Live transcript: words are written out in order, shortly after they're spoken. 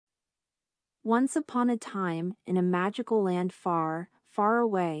Once upon a time, in a magical land far, far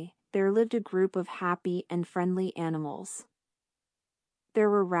away, there lived a group of happy and friendly animals. There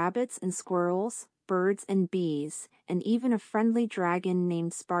were rabbits and squirrels, birds and bees, and even a friendly dragon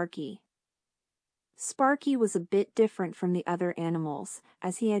named Sparky. Sparky was a bit different from the other animals,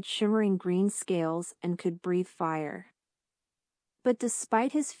 as he had shimmering green scales and could breathe fire. But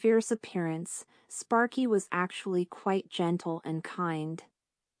despite his fierce appearance, Sparky was actually quite gentle and kind.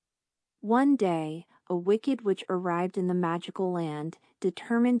 One day, a wicked witch arrived in the magical land,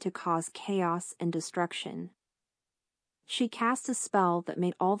 determined to cause chaos and destruction. She cast a spell that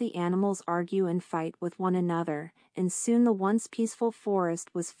made all the animals argue and fight with one another, and soon the once peaceful forest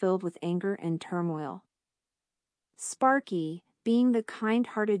was filled with anger and turmoil. Sparky, being the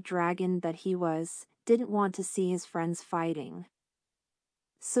kind-hearted dragon that he was, didn't want to see his friends fighting.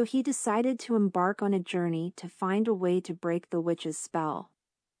 So he decided to embark on a journey to find a way to break the witch's spell.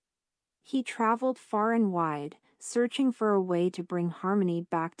 He traveled far and wide, searching for a way to bring harmony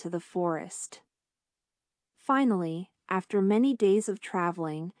back to the forest. Finally, after many days of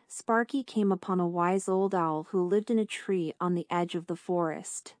traveling, Sparky came upon a wise old owl who lived in a tree on the edge of the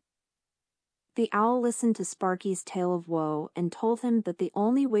forest. The owl listened to Sparky's tale of woe and told him that the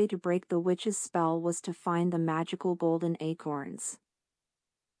only way to break the witch's spell was to find the magical golden acorns.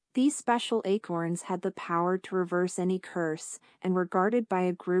 These special acorns had the power to reverse any curse and were guarded by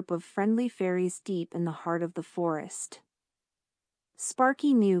a group of friendly fairies deep in the heart of the forest.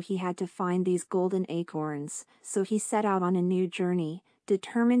 Sparky knew he had to find these golden acorns, so he set out on a new journey,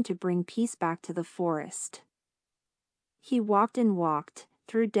 determined to bring peace back to the forest. He walked and walked,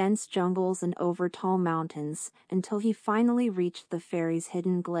 through dense jungles and over tall mountains, until he finally reached the fairies'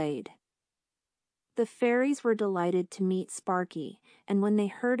 hidden glade. The fairies were delighted to meet Sparky, and when they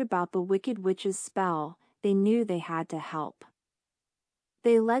heard about the wicked witch's spell, they knew they had to help.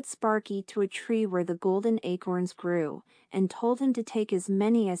 They led Sparky to a tree where the golden acorns grew, and told him to take as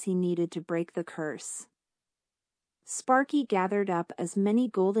many as he needed to break the curse. Sparky gathered up as many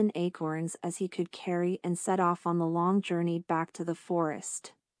golden acorns as he could carry and set off on the long journey back to the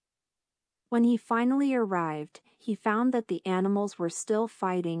forest. When he finally arrived, he found that the animals were still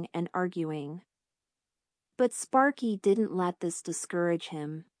fighting and arguing. But Sparky didn't let this discourage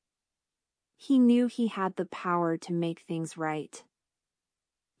him. He knew he had the power to make things right.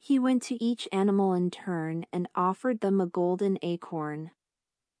 He went to each animal in turn and offered them a golden acorn.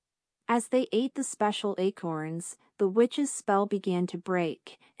 As they ate the special acorns, the witch's spell began to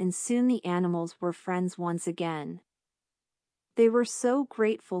break, and soon the animals were friends once again. They were so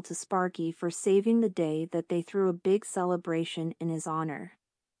grateful to Sparky for saving the day that they threw a big celebration in his honor.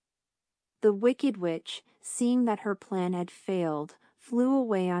 The wicked witch, seeing that her plan had failed, flew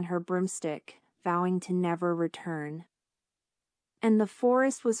away on her broomstick, vowing to never return. And the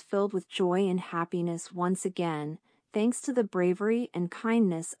forest was filled with joy and happiness once again, thanks to the bravery and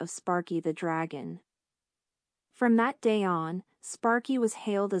kindness of Sparky the dragon. From that day on, Sparky was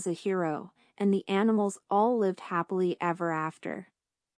hailed as a hero, and the animals all lived happily ever after.